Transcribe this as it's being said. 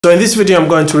So in this video I'm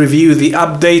going to review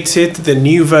the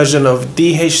new version of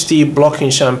DHT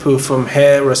blocking shampoo from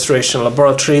Hair Restoration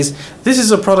Laboratories. This is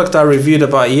a product I reviewed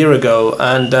about a year ago,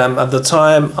 and at the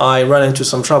time I ran into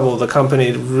some trouble. The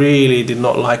company really did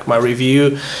not like my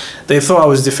review. They thought I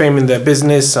was defaming their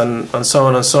business and so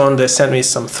on and so on. They sent me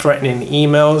some threatening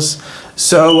emails.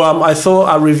 So I thought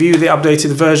I'd review the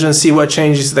updated version, see what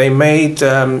changes they made,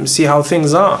 see how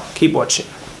things are. Keep watching.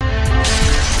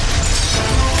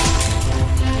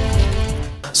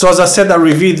 So as I said, I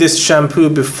reviewed this shampoo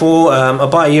before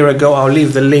about a year ago. I'll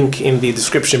leave the link in the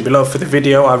description below for the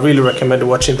video. I really recommend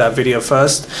watching that video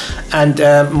first. And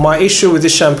my issue with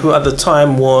this shampoo at the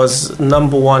time was,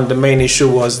 number one, the main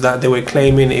issue was that they were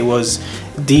claiming it was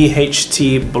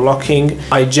DHT blocking.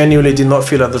 I genuinely did not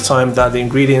feel at the time that the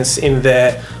ingredients in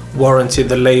there warranted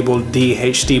the label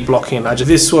DHT blocking.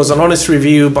 This was an honest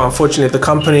review, but unfortunately the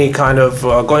company kind of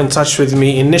got in touch with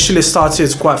me. Initially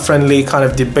started quite friendly, kind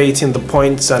of debating the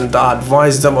points, and I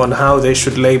advised them on how they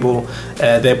should label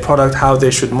their product, how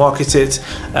they should market it,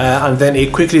 and then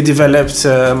it quickly developed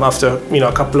after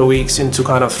a couple of weeks into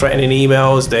kind of threatening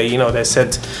emails. They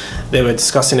said they were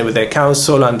discussing it with their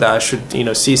counsel and that I should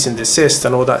cease and desist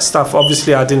and all that stuff.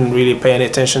 Obviously I didn't really pay any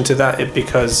attention to that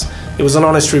because it was an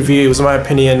honest review, it was my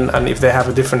opinion, and if they have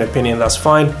a different opinion, that's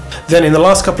fine. Then in the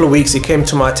last couple of weeks it came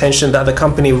to my attention that the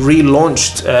company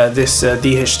relaunched this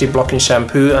DHT blocking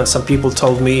shampoo, and some people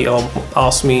told me or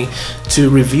asked me to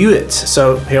review it,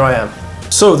 so here I am.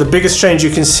 So the biggest change you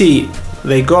can see,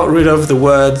 they got rid of the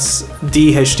words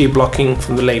DHT blocking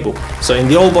from the label. So in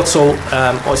the old bottle,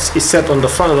 it said on the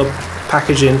front of the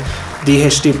packaging,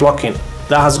 DHT blocking.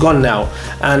 That has gone now,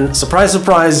 and surprise,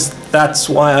 surprise, that's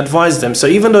why I advised them. So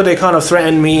even though they kind of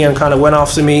threatened me and kind of went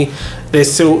after me, they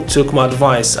still took my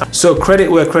advice. So credit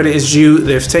where credit is due.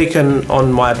 They've taken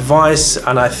on my advice,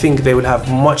 and I think they would have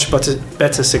much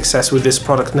better success with this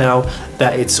product now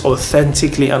that it's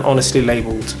authentically and honestly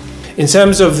labeled. In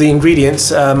terms of the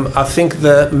ingredients, I think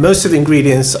most of the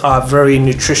ingredients are very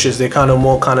nutritious. They're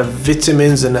more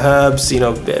vitamins and herbs,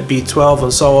 B12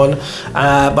 and so on.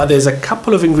 But there's a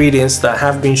couple of ingredients that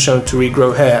have been shown to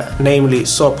regrow hair, namely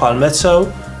saw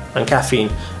palmetto and caffeine.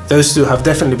 Those two have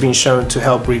definitely been shown to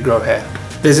help regrow hair.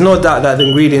 There's no doubt that the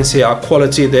ingredients here are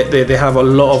quality. They have a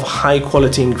lot of high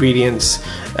quality ingredients.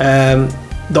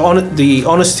 The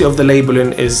honesty of the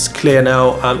labeling is clear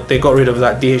now. They got rid of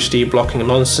that DHT blocking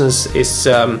nonsense. It's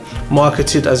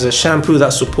marketed as a shampoo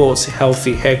that supports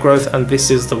healthy hair growth, and this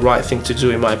is the right thing to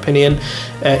do in my opinion.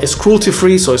 It's cruelty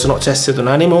free, so it's not tested on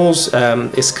animals.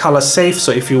 It's color safe,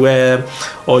 so if you wear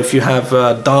or if you have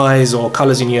dyes or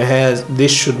colors in your hair,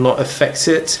 this should not affect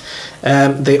it.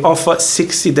 They offer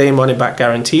 60-day money-back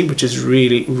guarantee, which is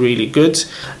really good.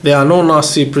 There are no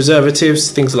nasty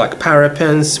preservatives, things like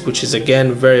parabens, which is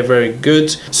again very good.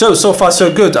 So far so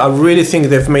good. I really think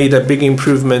they've made a big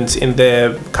improvement in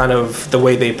their the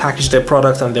way they package their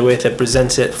product and the way they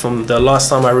present it from the last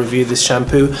time I reviewed this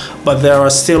shampoo. But there are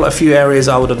still a few areas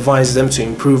I would advise them to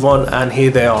improve on, and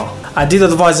here they are. I did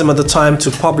advise them at the time to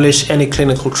publish any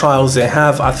clinical trials they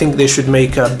have. I think they should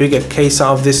make a bigger case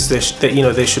out of this.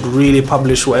 They should really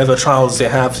publish whatever trials they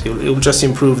have. It will just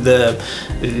improve the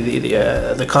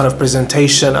kind of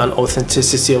presentation and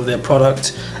authenticity of their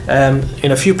product.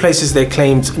 In a few places they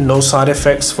claimed no side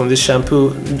effects from this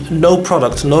shampoo. No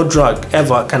product, no drug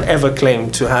can ever claim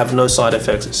to have no side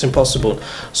effects. It's impossible.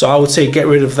 So I would say get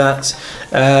rid of that.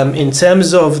 In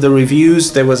terms of the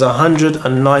reviews, there was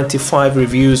 195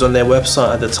 reviews on their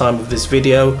website at the time of this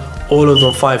video, all of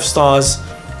them 5 stars.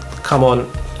 Come on,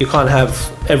 you can't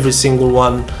have every single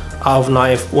one out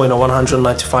of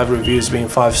 195 reviews being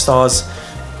 5 stars.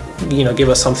 Give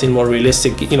us something more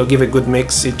realistic. Give a good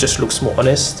mix. It just looks more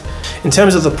honest. In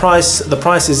terms of the price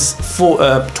is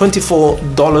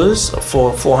 $24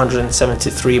 for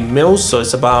 473 mils, so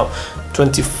it's about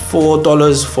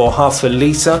 $24 for half a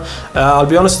liter. I'll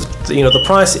be honest, the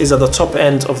price is at the top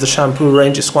end of the shampoo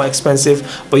range. It's quite expensive,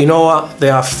 but you know what,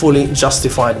 they are fully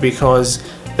justified because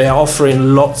they are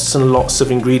offering lots and lots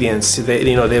of ingredients.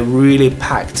 They really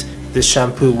packed this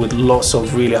shampoo with lots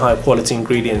of really high quality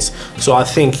ingredients. So I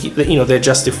think they're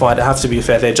justified. I have to be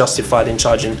fair, they're justified in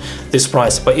charging this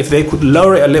price. But if they could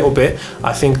lower it a little bit,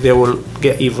 I think they will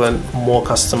get even more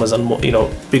customers and more,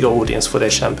 bigger audience for their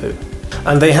shampoo.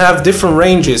 And they have different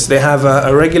ranges. They have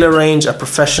a regular range, a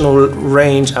professional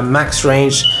range, a max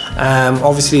range.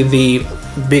 Obviously the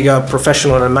bigger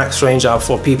professional and max range are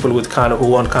for people with who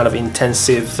want kind of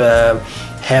intensive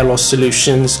hair loss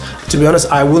solutions. To be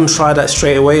honest, I wouldn't try that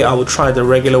straight away. I would try the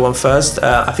regular one first.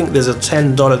 I think there's a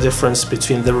 $10 difference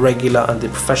between the regular and the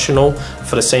professional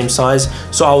for the same size,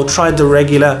 so I would try the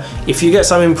regular. If you get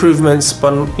some improvements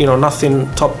but nothing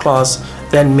top class,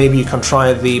 then maybe you can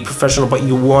try the professional, but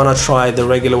you want to try the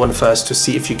regular one first to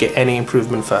see if you get any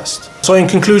improvement first. So in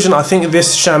conclusion, I think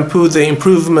this shampoo, the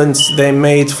improvements they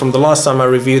made from the last time I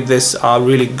reviewed this are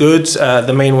really good.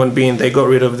 The main one being they got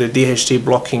rid of the DHT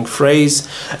blocking phrase.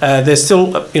 There's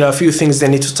still a few things they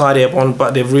need to tidy up on,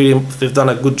 but they've done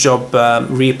a good job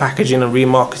repackaging and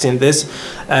remarketing this.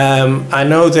 I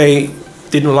know they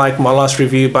didn't like my last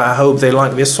review, but I hope they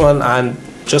like this one, and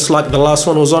just like the last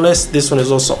one was honest, this one is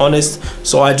also honest.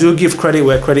 So I do give credit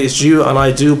where credit is due, and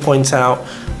I do point out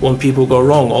when people go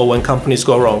wrong or when companies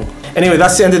go wrong. Anyway,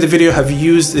 that's the end of the video. Have you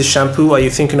used this shampoo? Are you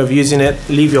thinking of using it?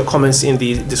 Leave your comments in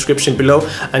the description below.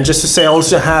 And just to say, I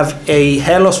also have a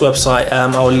hair loss website.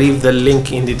 I'll leave the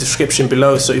link in the description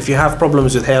below. So if you have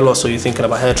problems with hair loss or you're thinking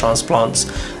about hair transplants,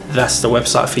 that's the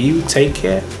website for you. Take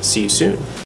care. See you soon.